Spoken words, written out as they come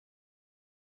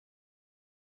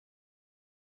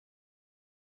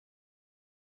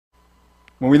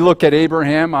When we look at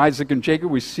Abraham, Isaac, and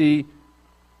Jacob, we see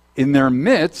in their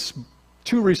midst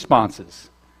two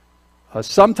responses.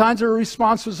 Sometimes they're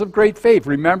responses of great faith.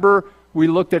 Remember, we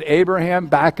looked at Abraham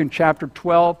back in chapter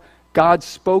 12. God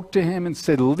spoke to him and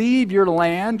said, leave your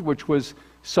land, which was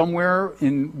somewhere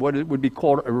in what it would be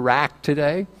called Iraq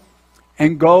today,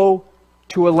 and go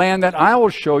to a land that I will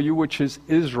show you, which is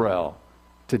Israel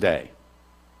today.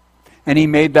 And he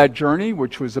made that journey,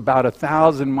 which was about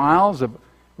 1,000 miles. It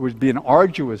would be an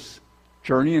arduous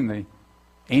journey in the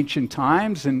ancient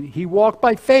times, and he walked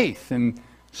by faith. And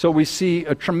so we see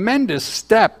a tremendous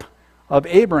step of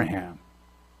Abraham.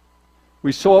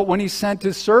 We saw it when he sent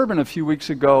his servant a few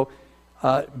weeks ago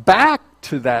back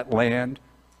to that land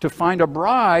to find a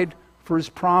bride for his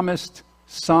promised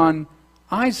son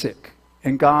Isaac.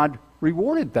 And God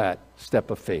rewarded that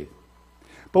step of faith.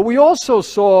 But we also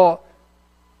saw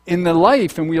in the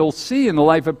life, and we'll see in the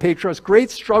life of patriarchs,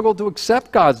 great struggle to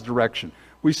accept God's direction.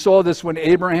 We saw this when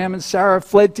Abraham and Sarah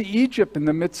fled to Egypt in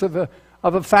the midst of a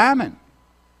famine.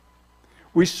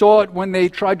 We saw it when they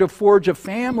tried to forge a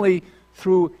family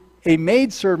through a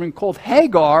maidservant called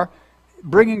Hagar,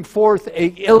 bringing forth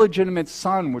an illegitimate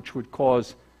son, which would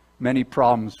cause many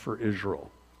problems for Israel.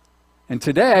 And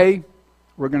today,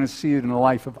 we're going to see it in the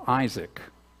life of Isaac,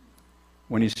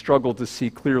 when he struggled to see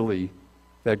clearly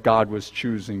that God was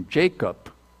choosing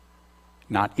Jacob,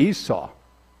 not Esau.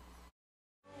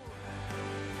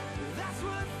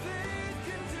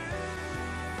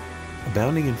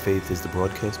 Abounding in Faith is the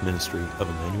broadcast ministry of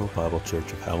Emmanuel Bible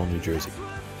Church of Howell, New Jersey.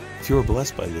 If you are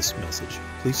blessed by this message,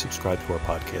 please subscribe to our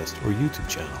podcast or YouTube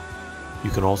channel. You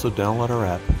can also download our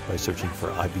app by searching for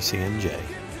IBCNJ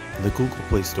in the Google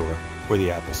Play Store or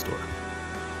the Apple Store.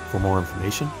 For more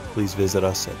information, please visit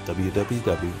us at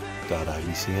www.ibcnj.org.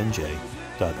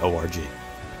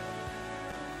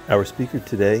 Our speaker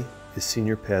today is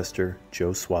Senior Pastor Joe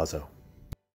Suozzo.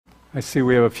 I see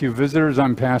we have a few visitors.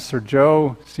 I'm Pastor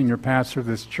Joe, senior pastor of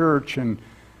this church, and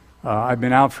I've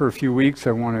been out for a few weeks.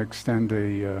 I want to extend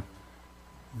a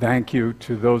thank you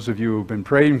to those of you who've been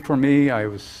praying for me. I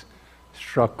was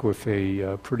struck with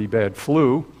a pretty bad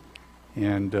flu,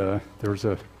 and there was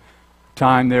a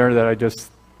time there that I just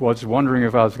was wondering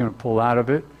if I was going to pull out of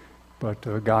it,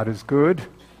 but God is good,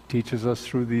 teaches us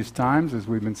through these times, as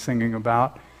we've been singing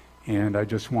about, and I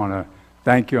just want to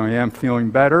thank you. I am feeling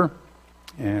better.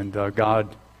 And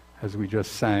God, as we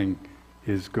just sang,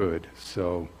 is good.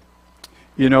 So,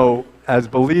 you know, as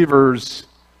believers,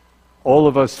 all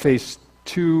of us face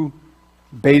two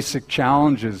basic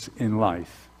challenges in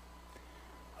life.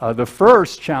 The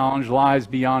first challenge lies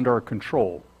beyond our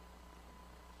control.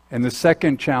 And the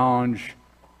second challenge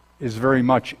is very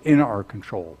much in our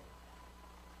control.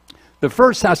 The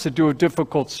first has to do with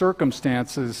difficult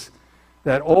circumstances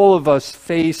that all of us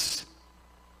face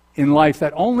in life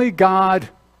that only God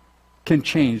can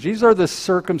change. These are the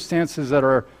circumstances that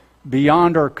are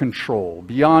beyond our control,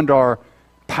 beyond our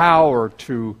power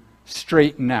to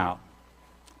straighten out.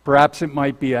 Perhaps it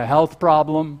might be a health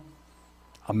problem,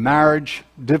 a marriage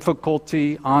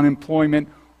difficulty, unemployment,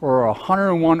 or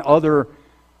 101 other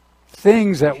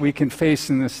things that we can face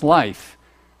in this life.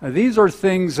 These are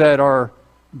things that are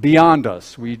beyond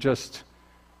us. We just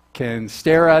can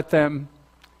stare at them.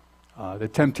 The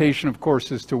temptation, of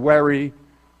course, is to worry,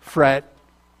 fret,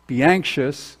 be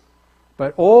anxious,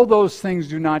 but all those things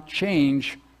do not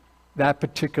change that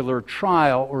particular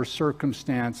trial or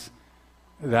circumstance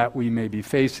that we may be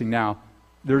facing. Now,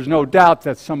 there's no doubt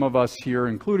that some of us here,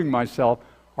 including myself,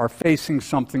 are facing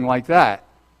something like that.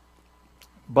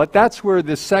 But that's where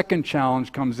the second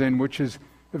challenge comes in, which is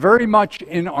very much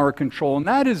in our control, and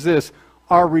that is this: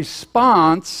 our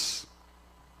response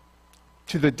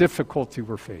to the difficulty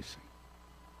we're facing.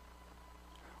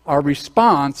 Our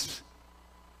response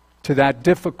to that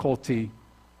difficulty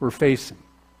we're facing.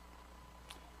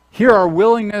 Here, our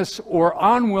willingness or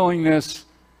unwillingness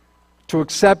to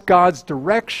accept God's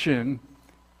direction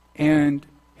and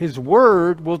His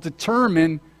Word will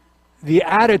determine the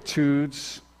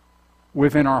attitudes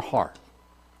within our heart.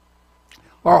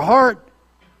 Our heart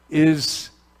is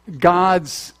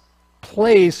God's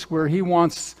place where He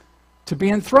wants to be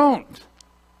enthroned.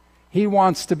 He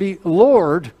wants to be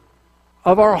Lord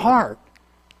of our heart.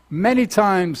 Many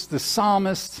times the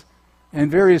psalmist and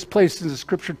various places in the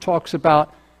Scripture talks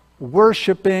about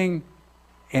worshiping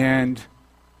and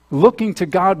looking to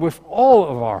God with all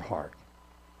of our heart.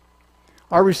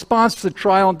 Our response to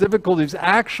trial and difficulty is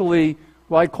actually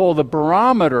what I call the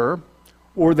barometer,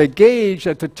 or the gauge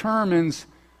that determines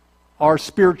our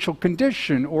spiritual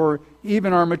condition or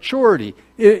even our maturity.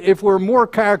 If we're more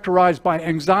characterized by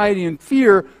anxiety and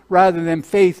fear rather than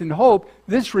faith and hope,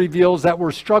 this reveals that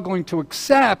we're struggling to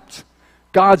accept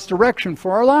God's direction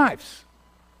for our lives.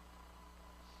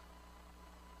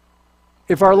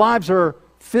 If our lives are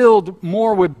filled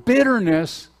more with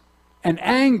bitterness and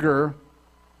anger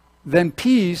than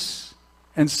peace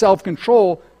and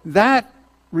self-control, that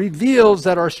reveals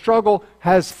that our struggle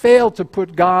has failed to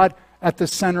put God at the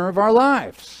center of our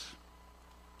lives.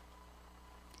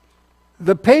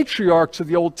 The patriarchs of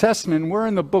the Old Testament, we're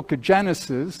in the book of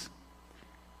Genesis,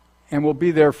 and we'll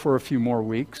be there for a few more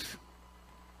weeks,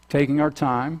 taking our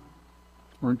time.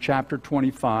 We're in chapter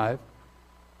 25.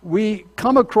 We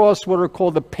come across what are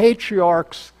called the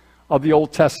patriarchs of the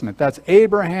Old Testament. That's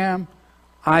Abraham,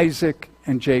 Isaac,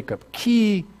 and Jacob.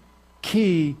 Key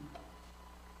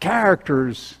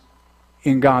characters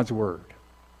in God's Word.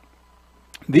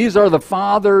 These are the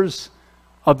fathers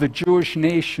of the Jewish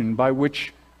nation by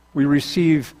which we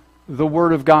receive the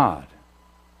Word of God,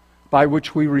 by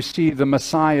which we receive the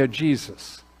Messiah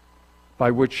Jesus,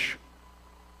 by which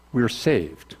we are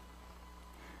saved.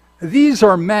 These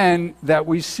are men that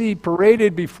we see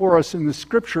paraded before us in the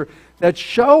Scripture that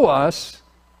show us,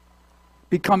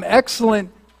 become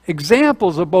excellent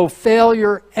examples of both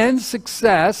failure and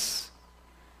success,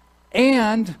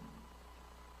 and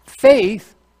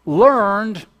faith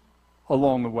learned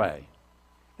along the way.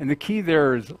 And the key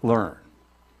there is learn.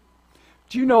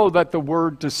 Do you know that the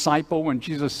word disciple, when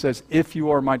Jesus says, if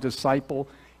you are my disciple,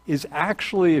 is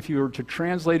actually, if you were to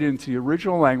translate it into the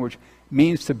original language,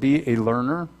 means to be a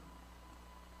learner?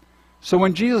 So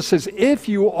when Jesus says, if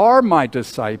you are my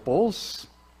disciples,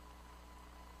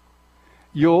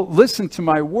 you'll listen to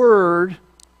my word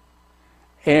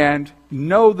and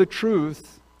know the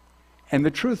truth, and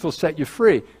the truth will set you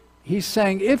free. He's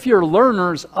saying, if you're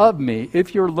learners of me,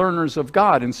 if you're learners of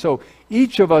God. And so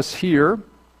each of us here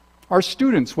are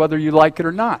students, whether you like it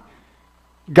or not.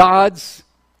 God's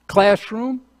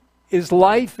classroom is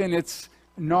life in its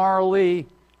gnarly,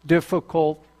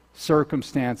 difficult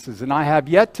circumstances. And I have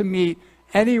yet to meet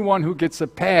anyone who gets a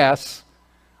pass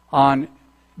on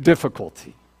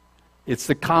difficulty. It's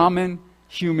the common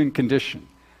human condition.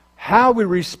 How we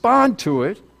respond to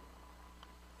it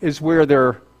is where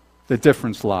the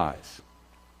difference lies.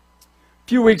 A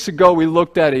few weeks ago, we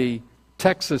looked at a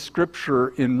text of Scripture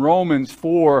in Romans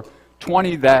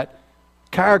 4:20 that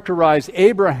characterized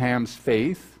Abraham's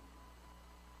faith.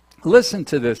 Listen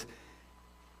to this.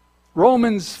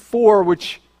 Romans 4,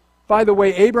 which, by the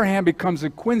way, Abraham becomes a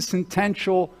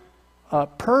quintessential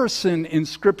person in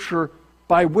Scripture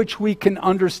by which we can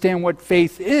understand what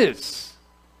faith is.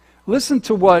 Listen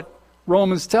to what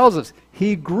Romans tells us.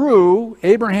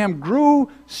 Abraham grew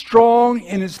strong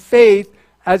in his faith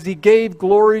as he gave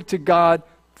glory to God,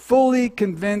 fully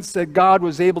convinced that God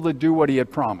was able to do what he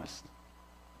had promised.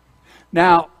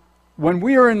 Now, when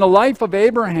we were in the life of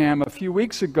Abraham a few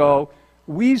weeks ago,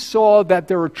 we saw that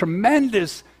there were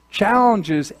tremendous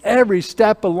challenges every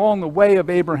step along the way of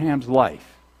Abraham's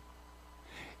life.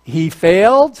 He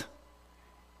failed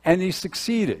and he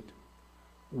succeeded.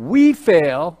 We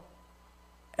fail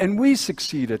and we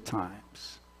succeed at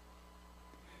times.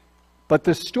 But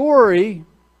the story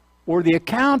or the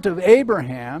account of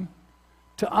Abraham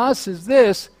to us is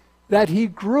this, that he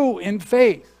grew in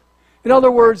faith. In other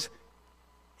words,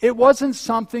 it wasn't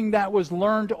something that was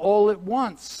learned all at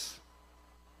once.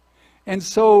 And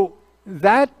so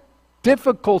that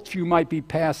difficulty you might be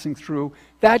passing through,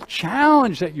 that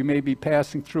challenge that you may be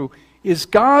passing through, is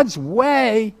God's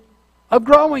way of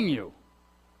growing you.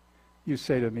 You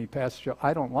say to me, Pastor Joe,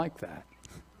 I don't like that.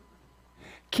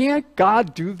 Can't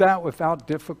God do that without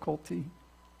difficulty?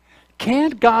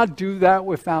 Can't God do that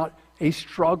without a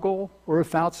struggle or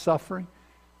without suffering?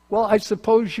 Well, I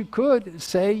suppose you could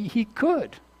say he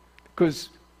could, because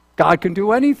God can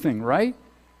do anything, right?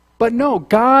 But no,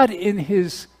 God in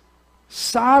his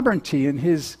sovereignty and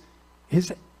his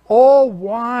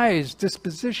all-wise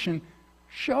disposition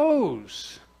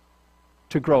chose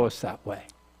to grow us that way.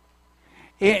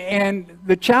 And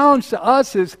the challenge to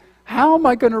us is, how am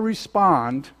I going to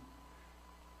respond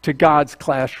to God's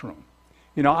classroom?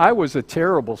 You know, I was a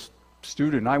terrible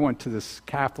student. I went to this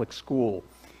Catholic school,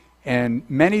 and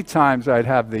many times I'd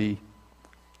have the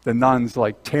nuns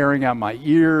like tearing out my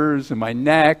ears and my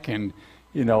neck and,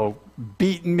 you know,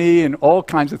 beating me and all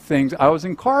kinds of things. I was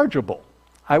incorrigible.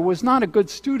 I was not a good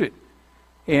student,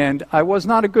 and I was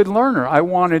not a good learner. I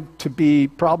wanted to be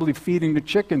probably feeding the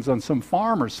chickens on some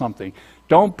farm or something.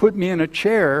 Don't put me in a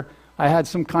chair. I had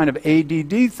some kind of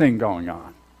ADD thing going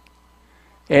on.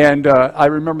 And I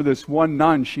remember this one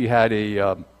nun, she had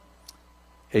a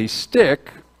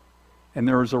stick, and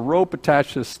there was a rope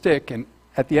attached to the stick, and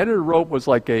at the end of the rope was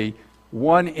like a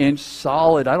 1-inch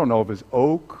solid, I don't know if it was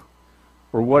oak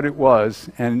or what it was,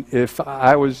 and if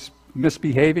I was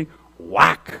misbehaving,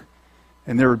 whack,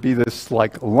 and there would be this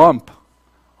like lump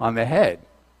on the head.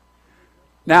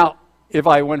 Now, if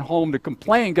I went home to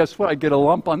complain, guess what? I'd get a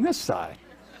lump on this side.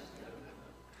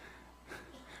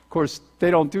 Of course,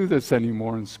 they don't do this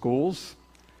anymore in schools.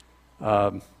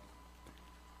 I'm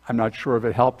not sure if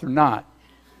it helped or not.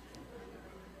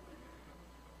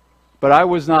 But I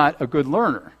was not a good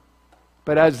learner.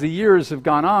 But as the years have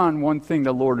gone on, one thing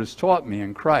the Lord has taught me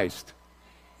in Christ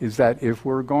is that if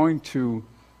we're going to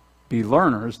be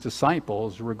learners,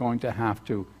 disciples, we're going to have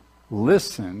to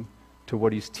listen to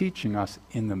what he's teaching us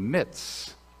in the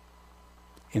midst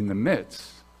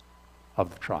of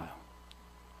the trial.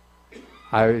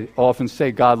 I often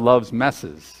say God loves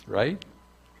messes, right?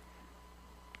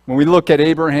 When we look at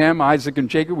Abraham, Isaac, and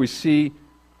Jacob, we see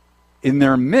in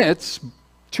their midst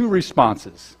two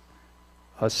responses.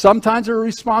 Sometimes there are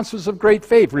responses of great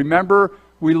faith. Remember,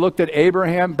 we looked at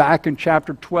Abraham back in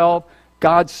chapter 12.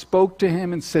 God spoke to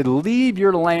him and said, leave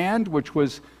your land, which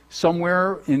was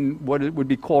somewhere in what it would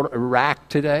be called Iraq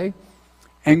today,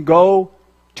 and go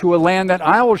to a land that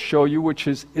I will show you, which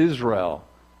is Israel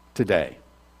today.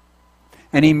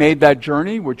 And he made that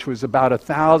journey, which was about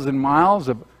 1,000 miles.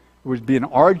 It would be an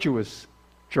arduous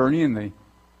journey in the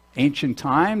ancient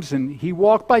times, and he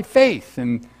walked by faith.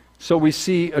 And so we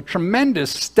see a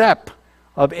tremendous step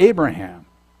of Abraham.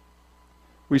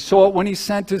 We saw it when he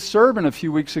sent his servant a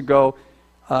few weeks ago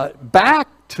back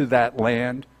to that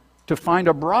land to find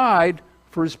a bride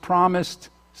for his promised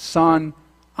son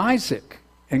Isaac.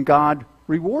 And God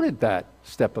rewarded that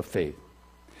step of faith.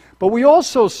 But we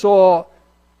also saw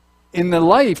in the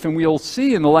life, and we'll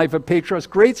see in the life of patriarchs,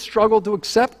 great struggle to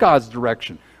accept God's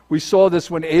direction. We saw this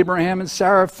when Abraham and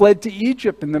Sarah fled to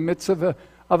Egypt in the midst of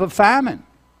a famine.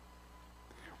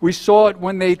 We saw it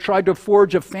when they tried to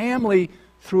forge a family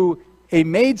through a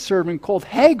maidservant called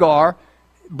Hagar,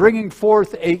 bringing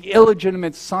forth an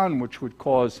illegitimate son, which would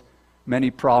cause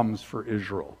many problems for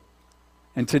Israel.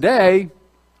 And today,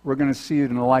 we're going to see it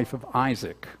in the life of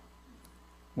Isaac,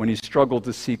 when he struggled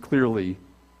to see clearly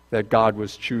that God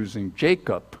was choosing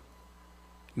Jacob,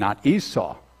 not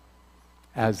Esau,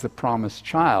 as the promised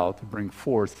child to bring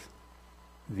forth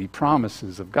the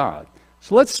promises of God.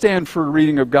 So let's stand for a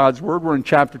reading of God's Word. We're in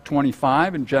chapter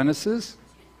 25 in Genesis.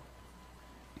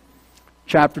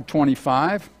 Chapter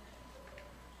 25.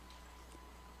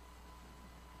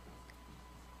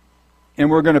 And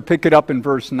we're going to pick it up in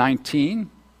verse 19.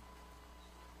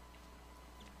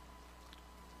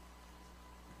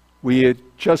 We had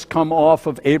just come off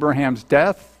of Abraham's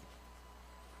death.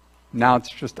 Now it's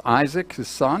just Isaac, his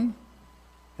son.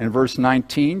 And verse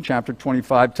 19, chapter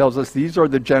 25, tells us these are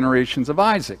the generations of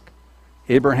Isaac,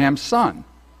 Abraham's son.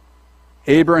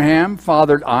 Abraham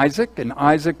fathered Isaac, and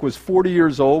Isaac was 40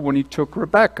 years old when he took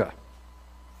Rebekah,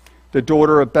 the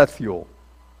daughter of Bethuel,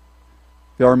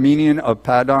 the Aramean of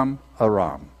Paddan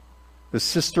Aram, the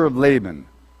sister of Laban,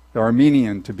 the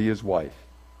Aramean, to be his wife.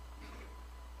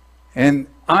 And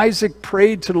Isaac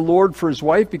prayed to the Lord for his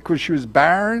wife because she was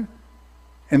barren,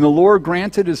 and the Lord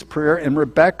granted his prayer, and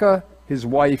Rebekah, his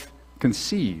wife,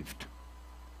 conceived.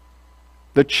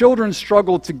 The children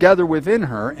struggled together within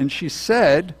her, and she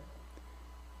said,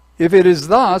 if it is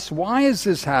thus, why is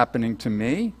this happening to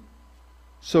me?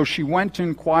 So she went to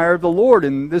inquire of the Lord,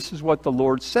 and this is what the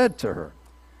Lord said to her.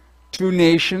 2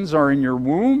 nations are in your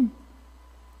womb,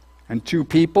 and 2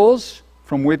 peoples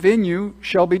from within you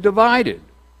shall be divided.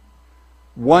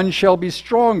 One shall be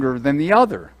stronger than the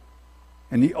other,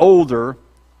 and the older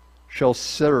shall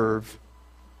serve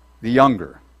the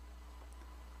younger.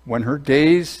 When her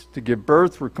days to give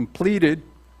birth were completed,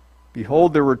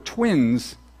 behold, there were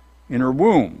twins in her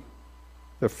womb.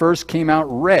 The first came out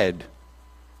red,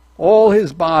 all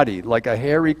his body like a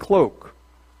hairy cloak.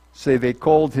 So they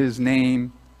called his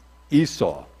name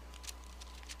Esau.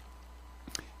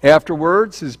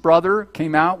 Afterwards, his brother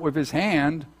came out with his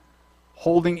hand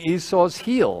holding Esau's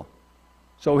heel.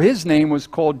 So his name was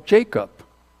called Jacob.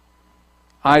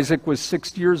 Isaac was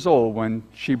 6 years old when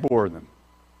she bore them.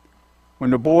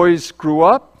 When the boys grew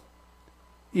up,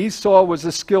 Esau was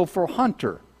a skillful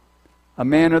hunter, a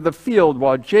man of the field,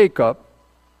 while Jacob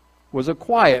was a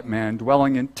quiet man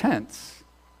dwelling in tents.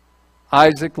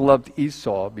 Isaac loved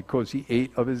Esau because he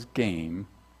ate of his game,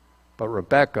 but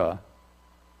Rebekah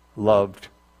loved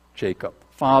Jacob.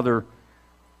 Father,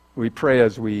 we pray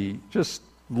as we just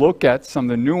look at some of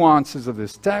the nuances of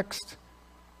this text,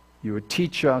 you would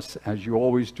teach us, as you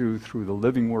always do, through the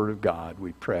living Word of God.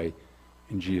 We pray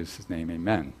in Jesus' name,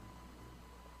 amen.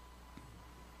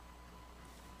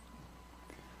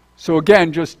 So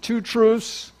again, just 2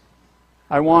 truths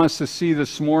I want us to see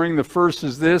this morning. The first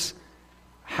is this: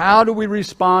 how do we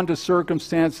respond to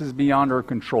circumstances beyond our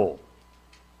control?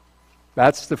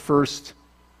 That's the first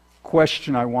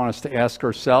question I want us to ask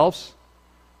ourselves.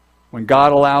 When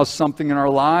God allows something in our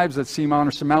lives that seem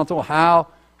unsurmountable, how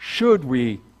should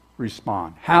we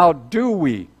respond? How do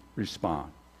we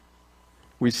respond?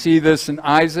 We see this in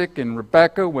Isaac and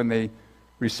Rebekah when they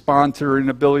respond to their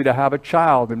inability to have a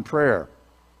child in prayer.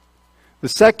 The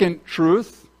second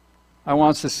truth I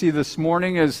want us to see this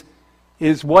morning is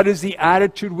what is the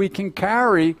attitude we can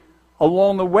carry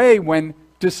along the way when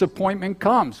disappointment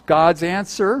comes. God's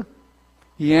answer,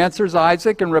 he answers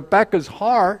Isaac and Rebekah's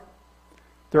heart,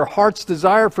 their heart's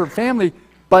desire for family,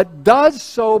 but does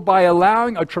so by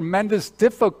allowing a tremendous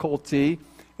difficulty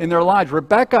in their lives.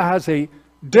 Rebekah has a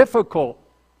difficult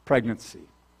pregnancy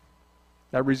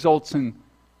that results in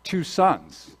 2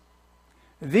 sons.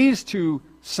 These 2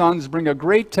 sons bring a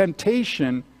great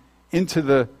temptation into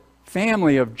the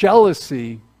family of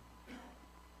jealousy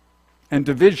and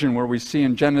division, where we see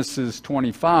in Genesis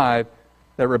 25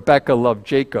 that Rebekah loved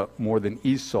Jacob more than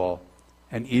Esau,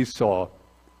 and Esau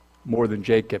more than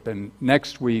Jacob. And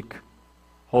next week,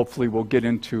 hopefully we'll get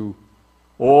into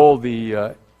all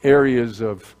the areas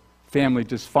of family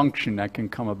dysfunction that can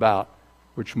come about,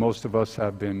 which most of us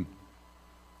have been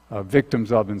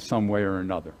victims of in some way or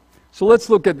another. So let's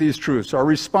look at these truths, our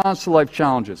response to life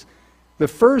challenges. The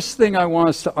first thing I want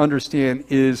us to understand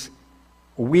is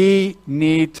we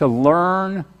need to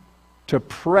learn to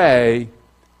pray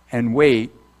and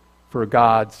wait for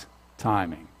God's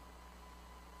timing.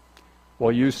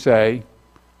 Well, you say,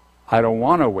 I don't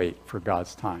want to wait for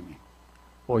God's timing.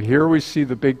 Well, here we see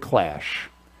the big clash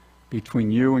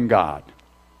between you and God.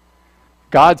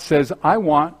 God says, I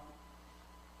want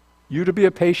you to be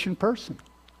a patient person.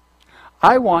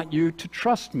 I want you to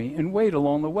trust me and wait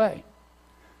along the way.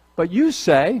 But you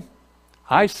say,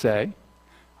 I say,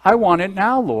 I want it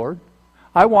now, Lord.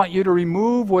 I want you to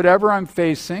remove whatever I'm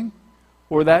facing,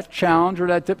 or that challenge, or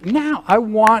that now. I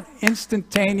want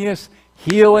instantaneous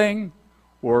healing,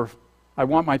 or I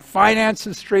want my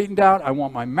finances straightened out. I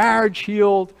want my marriage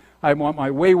healed. I want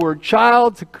my wayward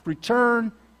child to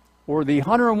return, or the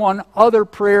 101 other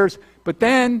prayers. But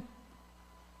then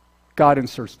God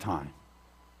inserts time.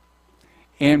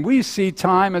 And we see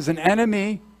time as an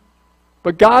enemy,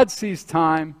 but God sees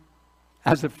time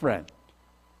as a friend.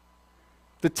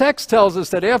 The text tells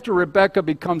us that after Rebekah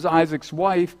becomes Isaac's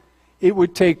wife, it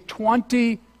would take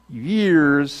 20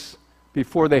 years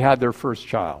before they had their first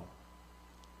child,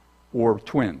 or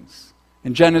twins.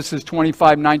 In Genesis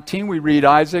 25:19, we read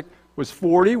Isaac was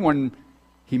 40 when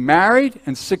he married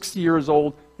and 60 years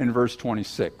old in verse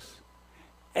 26.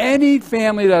 Any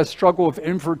family that has struggled with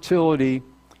infertility,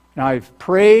 and I've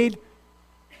prayed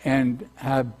and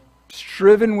have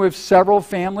striven with several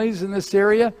families in this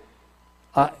area,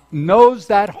 knows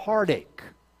that heartache.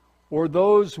 Or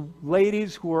those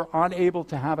ladies who are unable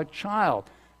to have a child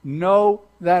know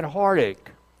that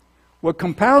heartache. What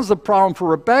compounds the problem for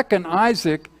Rebekah and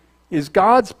Isaac is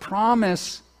God's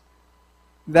promise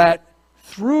that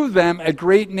through them a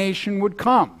great nation would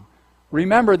come.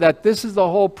 Remember that this is the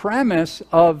whole premise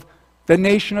of the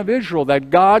nation of Israel, that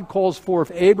God calls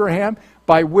forth Abraham,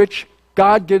 by which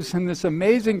God gives him this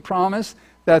amazing promise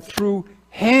that through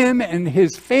him and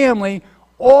his family,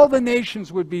 all the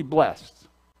nations would be blessed.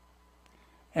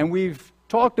 And we've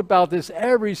talked about this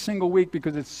every single week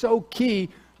because it's so key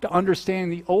to understanding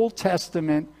the Old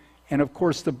Testament and, of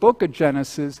course, the book of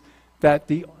Genesis, that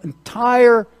the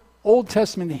entire Old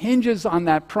Testament hinges on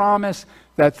that promise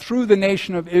that through the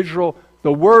nation of Israel,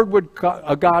 the word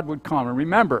of God would come. And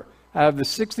remember, out of the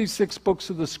 66 books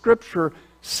of the Scripture,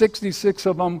 66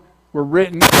 of them were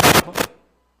written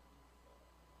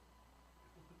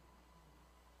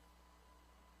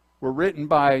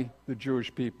by the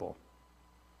Jewish people.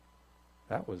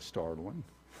 That was startling.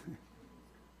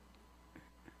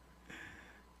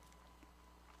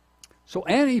 So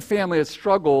any family that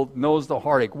struggled knows the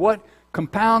heartache. What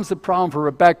compounds the problem for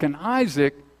Rebekah and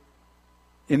Isaac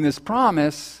in this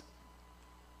promise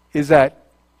is that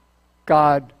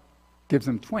God gives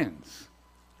them twins.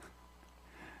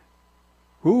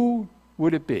 Who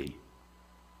would it be?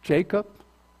 Jacob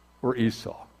or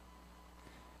Esau?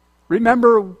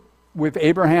 Remember, with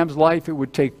Abraham's life, it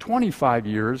would take 25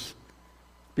 years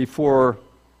before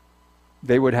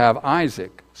they would have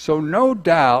Isaac. So no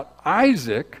doubt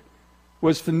Isaac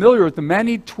was familiar with the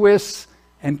many twists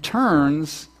and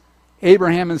turns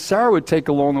Abraham and Sarah would take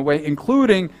along the way,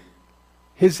 including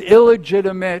his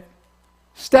illegitimate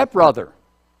stepbrother,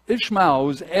 Ishmael, who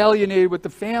was alienated with the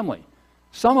family.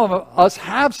 Some of us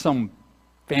have some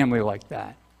family like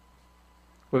that,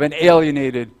 with an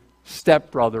alienated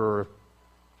stepbrother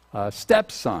or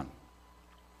stepson.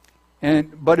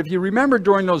 But if you remember,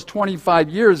 during those 25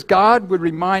 years, God would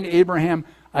remind Abraham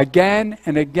again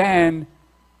and again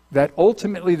that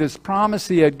ultimately this promise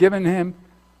he had given him,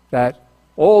 that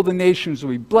all the nations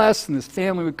would be blessed and this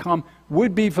family would come,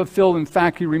 would be fulfilled. In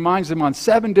fact, he reminds them on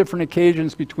 7 different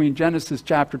occasions between Genesis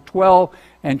chapter 12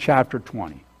 and chapter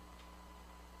 20.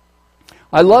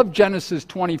 I love Genesis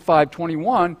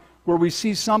 25:21, where we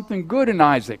see something good in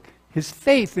Isaac, his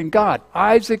faith in God.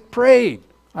 Isaac prayed.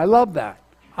 I love that.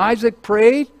 Isaac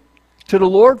prayed to the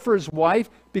Lord for his wife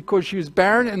because she was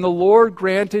barren, and the Lord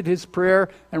granted his prayer,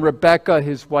 and Rebekah,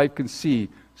 his wife,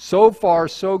 conceived. So far,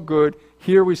 so good.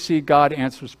 Here we see God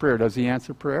answers prayer. Does he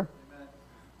answer prayer? Amen.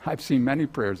 I've seen many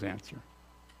prayers answer.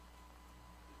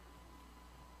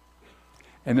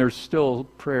 And there's still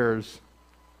prayers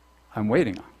I'm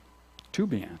waiting on to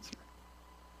be answered.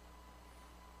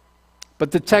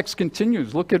 But the text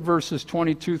continues. Look at verses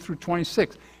 22 through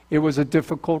 26. It was a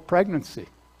difficult pregnancy.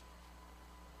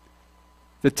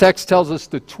 The text tells us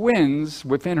the twins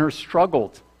within her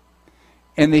struggled.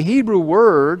 And the Hebrew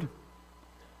word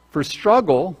for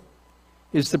struggle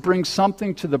is to bring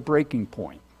something to the breaking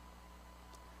point.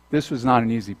 This was not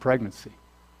an easy pregnancy.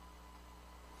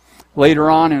 Later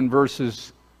on in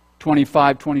verses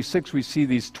 25, 26, we see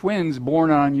these twins born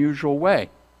in an unusual way.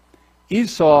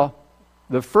 Esau,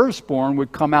 the firstborn,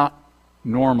 would come out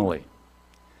normally.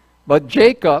 But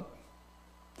Jacob,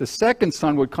 the second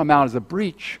son, would come out as a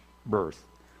breech birth,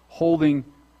 holding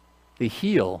the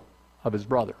heel of his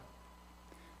brother.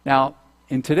 Now,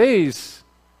 in today's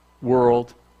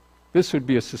world, this would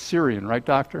be a cesarean, right,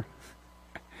 doctor?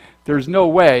 There's no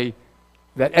way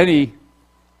that any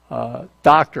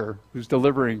doctor who's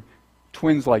delivering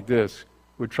twins like this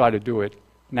would try to do it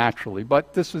naturally.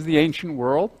 But this was the ancient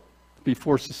world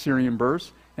before cesarean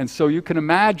births. And so you can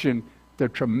imagine the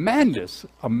tremendous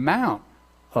amount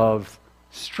of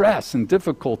stress and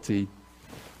difficulty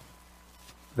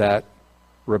that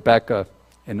Rebekah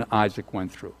and Isaac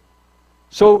went through.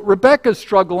 So Rebekah's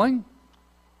struggling,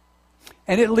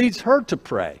 and it leads her to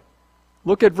pray.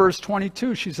 Look at verse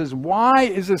 22. She says, "Why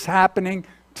is this happening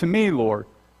to me, Lord?"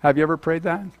 Have you ever prayed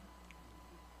that?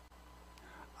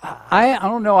 I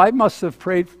don't know. I must have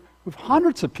prayed with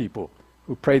hundreds of people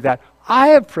who prayed that. I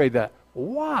have prayed that.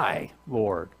 Why,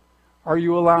 Lord, are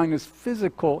you allowing this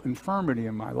physical infirmity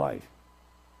in my life?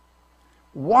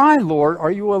 Why, Lord,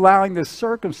 are you allowing this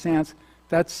circumstance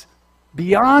that's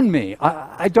beyond me?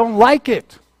 I don't like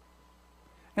it.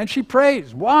 And she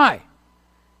prays, why?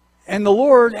 And the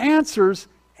Lord answers,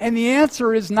 and the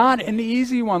answer is not an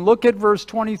easy one. Look at verse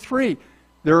 23.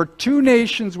 There are 2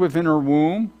 nations within her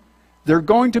womb. They're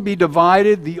going to be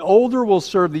divided. The older will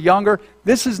serve the younger.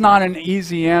 This is not an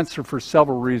easy answer for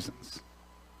several reasons.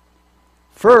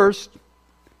 First,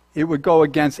 it would go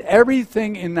against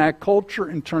everything in that culture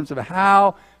in terms of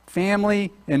how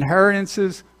family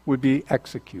inheritances would be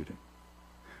executed.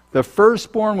 The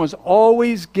firstborn was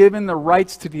always given the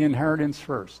rights to the inheritance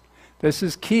first. This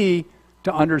is key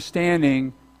to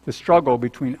understanding the struggle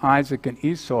between Isaac and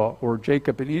Esau, or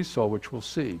Jacob and Esau, which we'll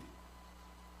see.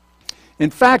 In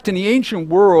fact, in the ancient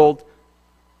world,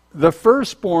 the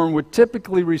firstborn would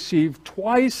typically receive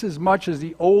twice as much as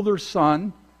the older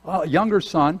son, younger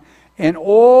son, and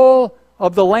all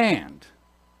of the land.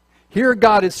 Here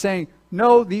God is saying,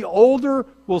 no, the older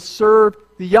will serve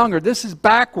the younger. This is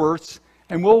backwards,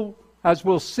 and as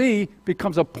we'll see,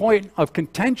 becomes a point of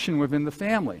contention within the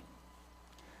family.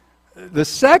 The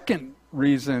second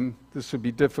reason this would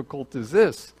be difficult is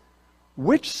this: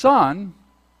 which son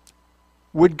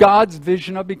would God's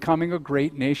vision of becoming a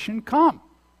great nation come?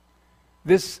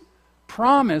 This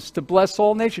promise to bless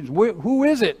all nations. Who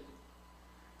is it?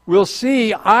 We'll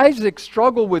see Isaac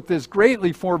struggled with this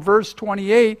greatly, for verse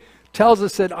 28 tells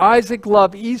us that Isaac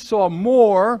loved Esau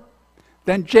more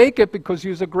than Jacob because he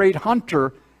was a great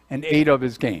hunter and ate of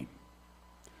his game.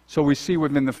 So we see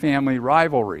within the family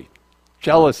rivalry,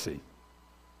 jealousy.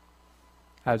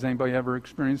 Has anybody ever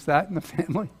experienced that in the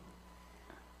family?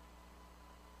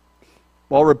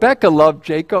 Well, Rebekah loved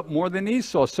Jacob more than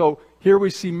Esau. So here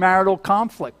we see marital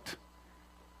conflict.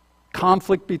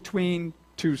 Conflict between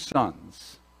 2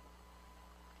 sons.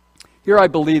 Here I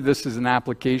believe this is an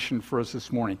application for us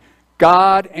this morning.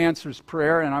 God answers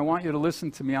prayer, and I want you to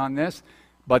listen to me on this,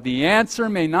 but the answer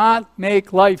may not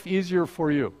make life easier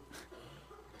for you.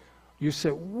 You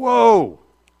say, whoa.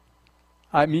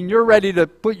 I mean, you're ready to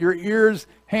put your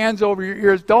hands over your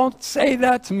ears. Don't say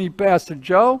that to me, Pastor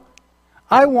Joe.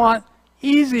 I want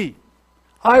easy.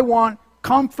 I want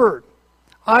comfort.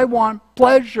 I want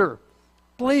pleasure.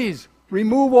 Please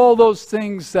remove all those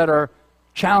things that are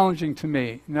challenging to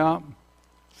me. No,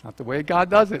 it's not the way God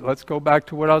does it. Let's go back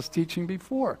to what I was teaching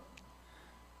before.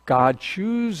 God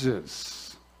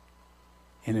chooses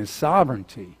in His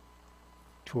sovereignty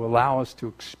to allow us to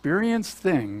experience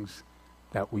things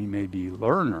that we may be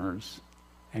learners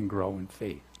and grow in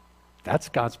faith. That's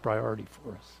God's priority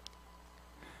for us.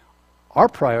 Our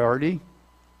priority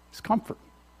is comfort.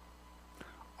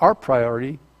 Our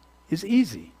priority is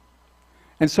easy.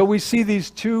 And so we see these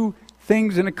two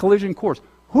things in a collision course.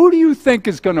 Who do you think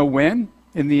is going to win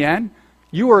in the end?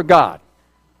 You or God?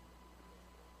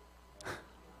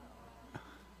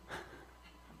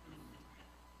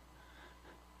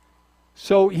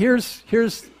 So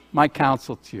here's my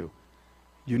counsel to you.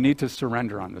 You need to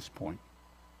surrender on this point.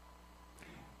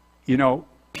 You know,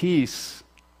 peace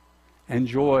and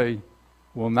joy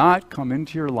will not come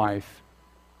into your life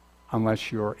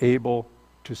unless you're able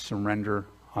to surrender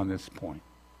on this point.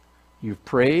 You've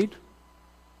prayed,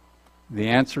 the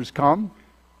answers come,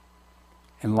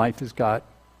 and life has got,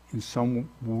 in some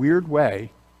weird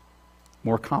way,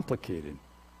 more complicated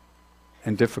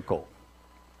and difficult.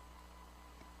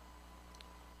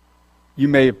 You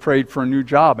may have prayed for a new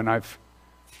job, and I've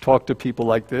talked to people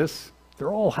like this. They're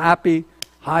all happy,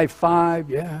 high five,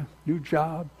 yeah, new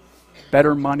job,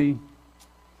 better money,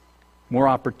 more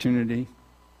opportunity,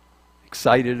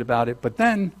 excited about it. But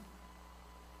then,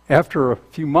 after a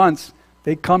few months,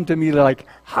 they come to me like,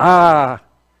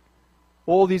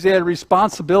 all these added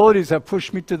responsibilities have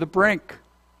pushed me to the brink.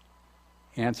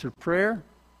 Answered prayer,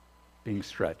 being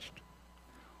stretched.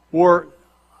 Or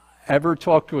ever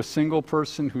talk to a single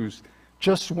person who's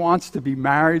just wants to be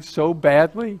married so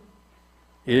badly,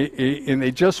 and they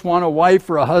just want a wife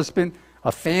or a husband,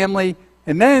 a family,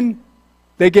 and then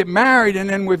they get married, and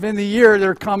then within the year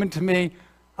they're coming to me,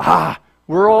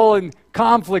 we're all in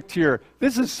conflict here.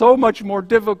 This is so much more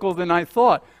difficult than I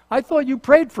thought. I thought you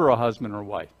prayed for a husband or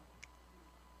wife.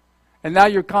 And now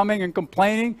you're coming and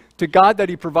complaining to God that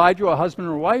He provides you a husband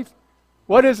or wife?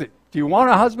 What is it? Do you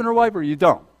want a husband or wife or you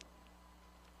don't?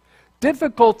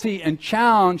 Difficulty and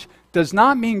challenge does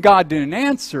not mean God didn't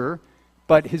answer,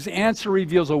 but His answer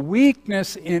reveals a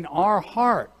weakness in our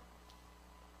heart.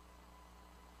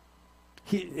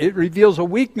 It reveals a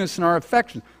weakness in our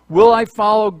affections. Will I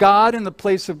follow God in the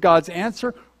place of God's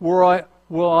answer? Or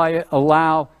will I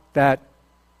allow that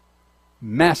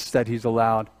mess that He's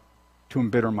allowed to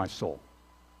embitter my soul?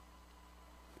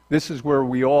 This is where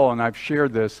we all, and I've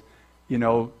shared this,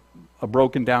 a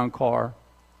broken down car.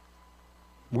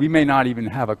 We may not even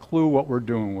have a clue what we're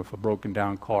doing with a broken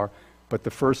down car, but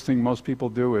the first thing most people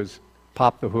do is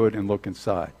pop the hood and look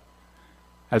inside,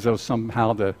 as though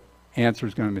somehow the answer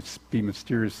is going to be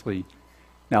mysteriously.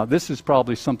 Now, this is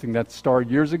probably something that started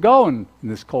years ago in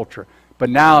this culture, but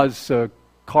now as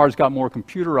cars got more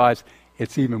computerized,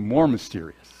 it's even more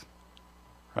mysterious,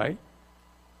 right?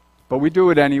 But we do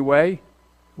it anyway.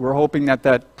 We're hoping that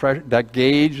that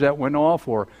gauge that went off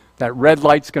or that red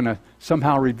light's going to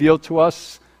somehow reveal to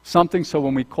us something, so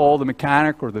when we call the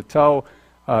mechanic or the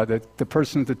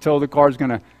person to tow the car is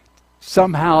going to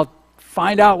somehow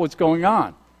find out what's going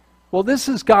on. Well, this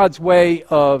is God's way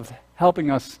of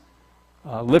helping us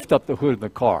lift up the hood of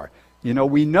the car.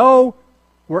 We know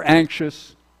we're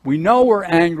anxious. We know we're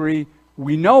angry.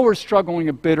 We know we're struggling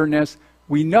with bitterness.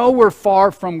 We know we're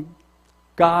far from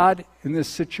God in this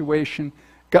situation.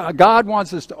 God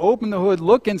wants us to open the hood,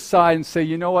 look inside, and say,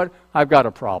 you know what? I've got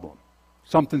a problem.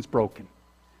 Something's broken.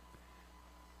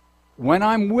 When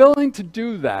I'm willing to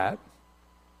do that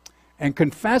and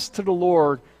confess to the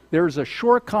Lord there's a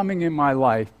shortcoming in my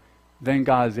life, then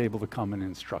God is able to come and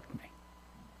instruct me.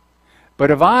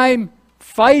 But if I'm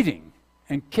fighting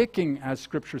and kicking, as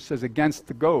Scripture says, against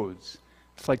the goads,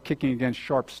 it's like kicking against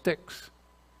sharp sticks.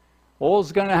 All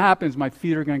that's going to happen is my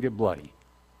feet are going to get bloody.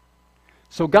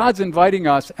 So God's inviting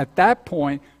us at that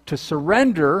point to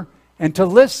surrender and to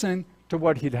listen to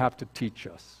what He'd have to teach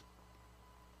us.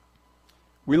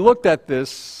 We looked at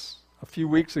this a few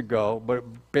weeks ago, but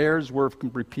it bears worth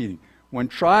repeating. When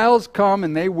trials come,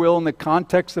 and they will in the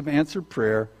context of answered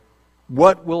prayer,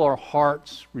 what will our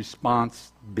heart's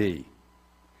response be?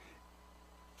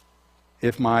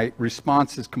 If my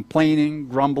response is complaining,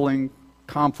 grumbling,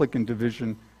 conflict, and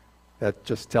division, that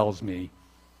just tells me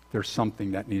there's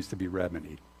something that needs to be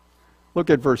remedied. Look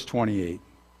at verse 28.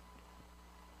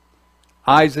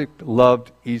 Isaac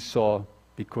loved Esau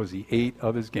because he ate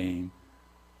of his gain,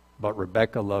 but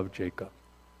Rebekah loved Jacob.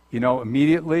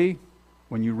 Immediately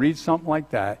when you read something like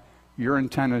that, your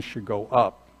antennas should go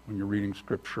up when you're reading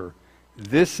Scripture.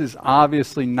 This is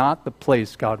obviously not the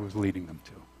place God was leading them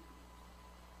to.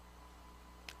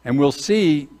 And we'll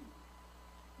see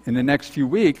in the next few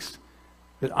weeks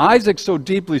that Isaac so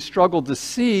deeply struggled to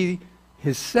see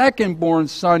his second-born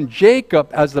son, Jacob,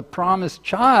 as the promised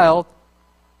child,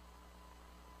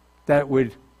 that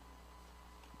would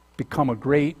become a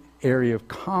great area of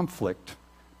conflict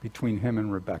between him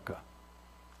and Rebekah.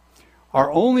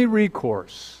 Our only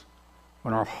recourse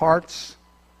when our hearts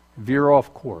veer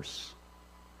off course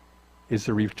is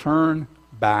to return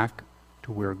back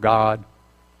to where God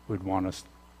would want us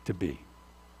to be.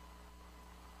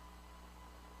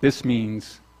 This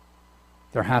means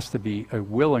there has to be a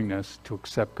willingness to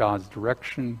accept God's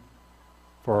direction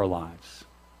for our lives.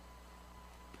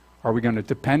 Are we going to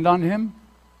depend on him?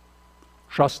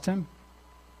 Trust him?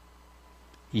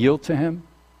 Yield to him?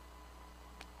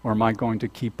 Or am I going to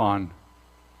keep on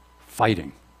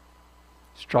fighting,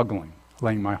 struggling,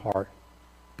 letting my heart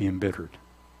be embittered?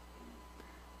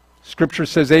 Scripture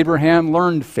says Abraham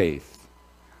learned faith.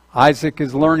 Isaac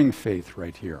is learning faith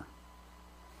right here.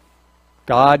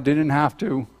 God didn't have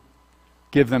to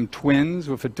give them twins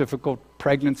with a difficult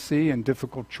pregnancy and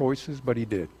difficult choices, but he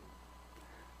did.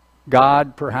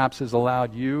 God perhaps has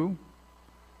allowed you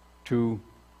to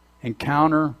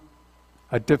encounter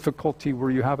a difficulty where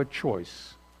you have a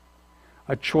choice.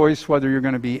 A choice whether you're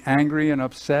going to be angry and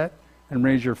upset and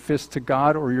raise your fist to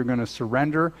God, or you're going to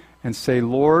surrender and say,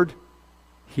 Lord,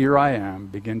 here I am,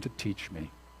 begin to teach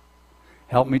me.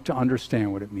 Help me to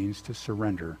understand what it means to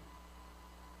surrender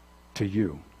to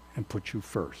you and put you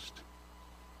first.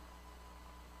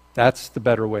 That's the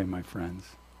better way, my friends.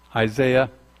 Isaiah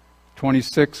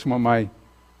 26, one of my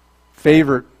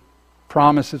favorite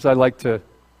promises I like to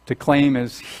claim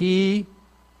is, he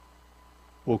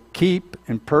will keep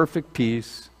in perfect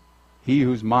peace he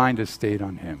whose mind is stayed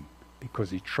on him, because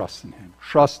he trusts in him.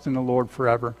 Trust in the Lord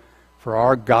forever, for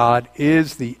our God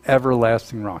is the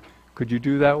everlasting rock. Could you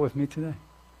do that with me today?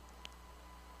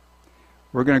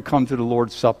 We're going to come to the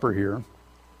Lord's Supper here.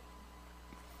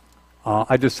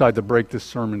 I decided to break this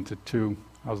sermon into two.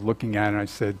 I was looking at it and I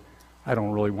said, I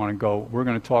don't really want to go. We're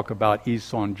going to talk about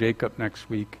Esau and Jacob next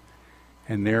week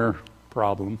and their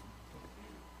problem.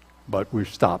 But we've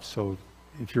stopped. So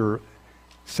if you're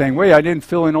saying, wait, I didn't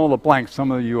fill in all the blanks.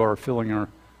 Some of you are filling in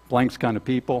blanks kind of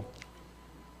people.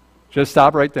 Just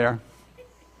stop right there,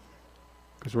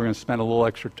 because we're going to spend a little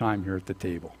extra time here at the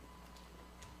table.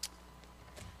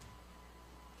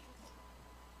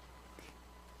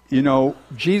 You know,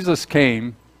 Jesus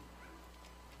came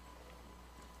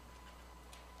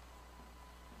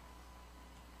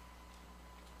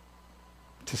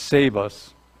to save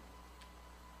us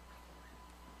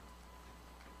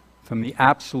from the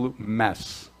absolute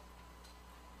mess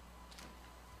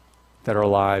that our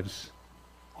lives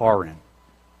are in.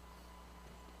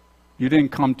 You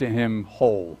didn't come to him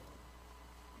whole.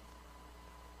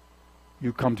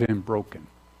 You come to him broken.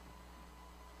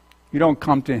 You don't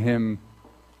come to him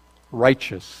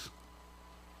righteous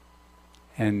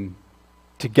and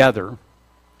together.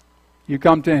 You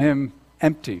come to him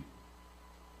empty.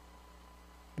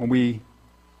 When we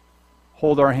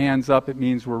hold our hands up, it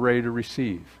means we're ready to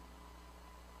receive.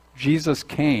 Jesus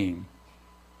came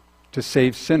to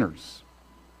save sinners,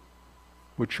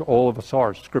 which all of us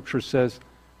are. Scripture says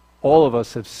all of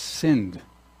us have sinned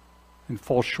and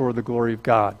fall short of the glory of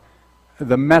God.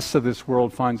 The mess of this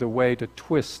world finds a way to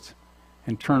twist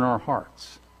and turn our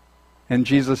hearts. And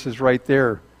Jesus is right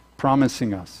there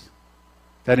promising us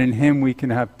that in him we can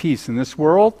have peace. In this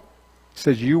world, he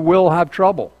says, you will have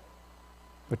trouble,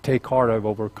 but take heart, I've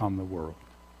overcome the world.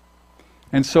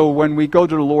 And so when we go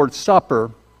to the Lord's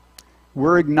Supper,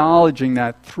 we're acknowledging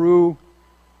that through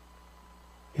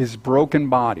his broken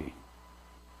body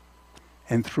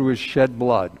and through his shed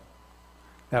blood,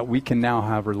 that we can now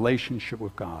have a relationship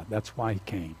with God. That's why he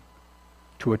came.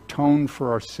 To atone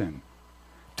for our sin,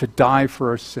 to die for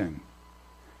our sin,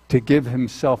 to give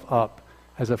himself up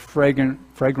as a fragrant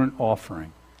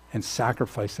offering and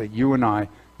sacrifice that you and I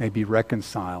may be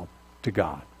reconciled to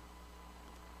God.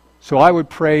 So I would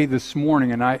pray this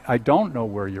morning, and I don't know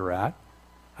where you're at.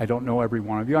 I don't know every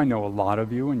one of you. I know a lot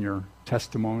of you and your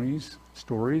testimonies,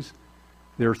 stories.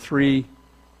 There are three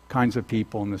kinds of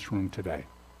people in this room today.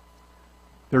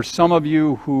 There's some of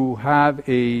you who have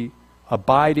a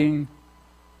abiding,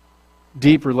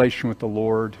 deep relation with the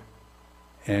Lord,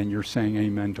 and you're saying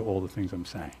amen to all the things I'm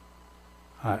saying.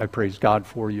 I praise God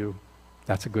for you.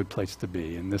 That's a good place to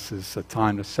be. And this is a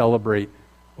time to celebrate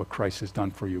what Christ has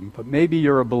done for you. But maybe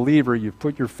you're a believer, you've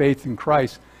put your faith in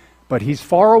Christ, but he's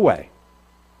far away.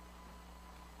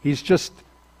 He's just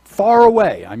far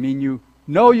away. I mean, you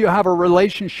know you have a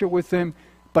relationship with him,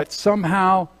 but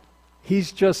somehow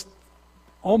he's just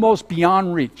almost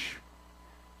beyond reach.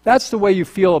 That's the way you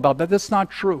feel about that. That's not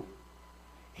true.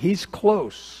 He's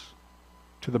close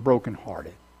to the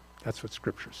brokenhearted. That's what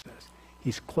Scripture says.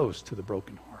 He's close to the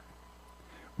brokenhearted.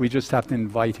 We just have to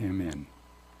invite him in.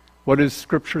 What does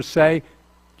Scripture say?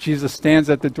 Jesus stands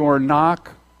at the door and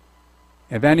knock.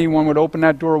 If anyone would open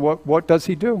that door, what does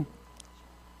he do?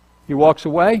 He walks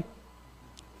away?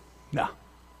 No.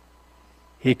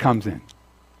 He comes in.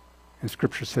 And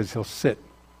Scripture says he'll sit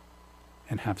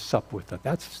and have supper with us.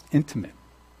 That's intimate.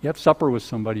 You have supper with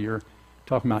somebody, you're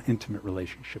talking about intimate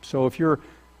relationships. So if you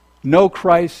know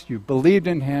Christ, you believed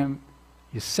in him,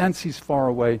 you sense he's far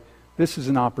away, this is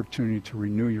an opportunity to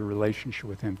renew your relationship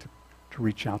with him, to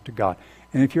reach out to God.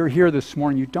 And if you're here this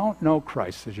morning, you don't know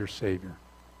Christ as your Savior.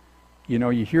 You know,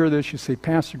 you hear this, you say,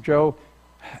 Pastor Joe,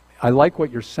 I like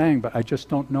what you're saying, but I just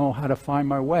don't know how to find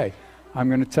my way. I'm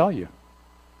going to tell you.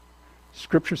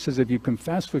 Scripture says if you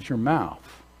confess with your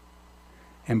mouth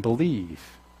and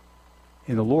believe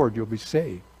in the Lord, you'll be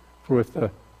saved. For with the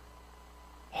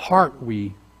heart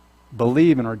we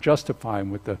believe and are justified,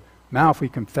 and with the mouth we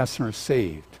confess and are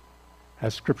saved.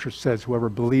 As Scripture says, whoever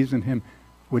believes in him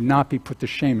would not be put to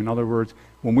shame. In other words,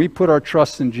 when we put our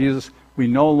trust in Jesus, we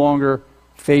no longer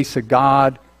face a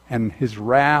God and his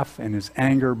wrath and his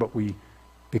anger, but we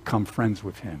become friends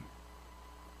with him.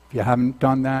 If you haven't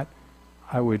done that,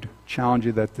 I would challenge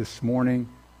you that this morning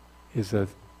is a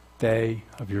day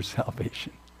of your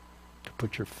salvation, to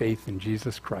put your faith in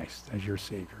Jesus Christ as your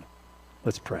Savior.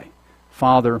 Let's pray.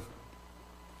 Father,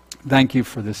 thank you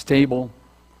for this table,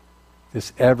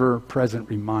 this ever-present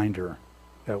reminder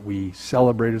that we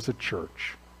celebrate as a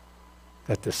church,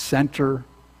 that the center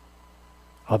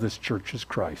of this church is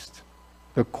Christ.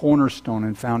 The cornerstone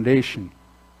and foundation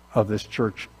of this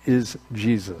church is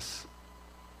Jesus.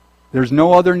 There's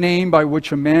no other name by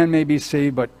which a man may be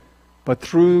saved but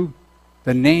through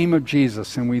the name of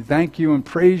Jesus. And we thank you and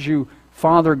praise you,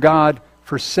 Father God,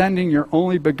 for sending your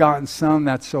only begotten Son,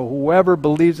 that so whoever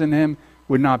believes in him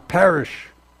would not perish,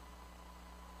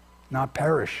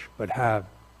 but have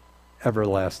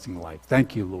everlasting life.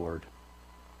 Thank you, Lord,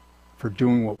 for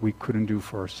doing what we couldn't do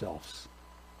for ourselves.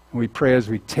 And we pray as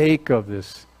we take of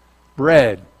this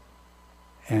bread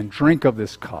and drink of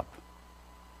this cup,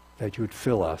 that you would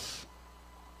fill us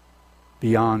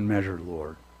beyond measure,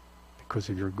 Lord, because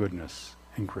of your goodness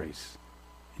and grace.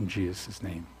 In Jesus'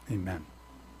 name, amen.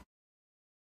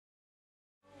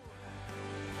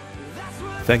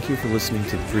 Thank you for listening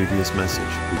to the previous message.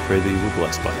 We pray that you were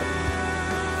blessed by it.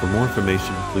 For more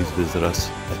information, please visit us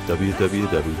at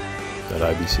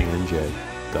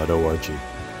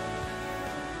www.ibcnj.org.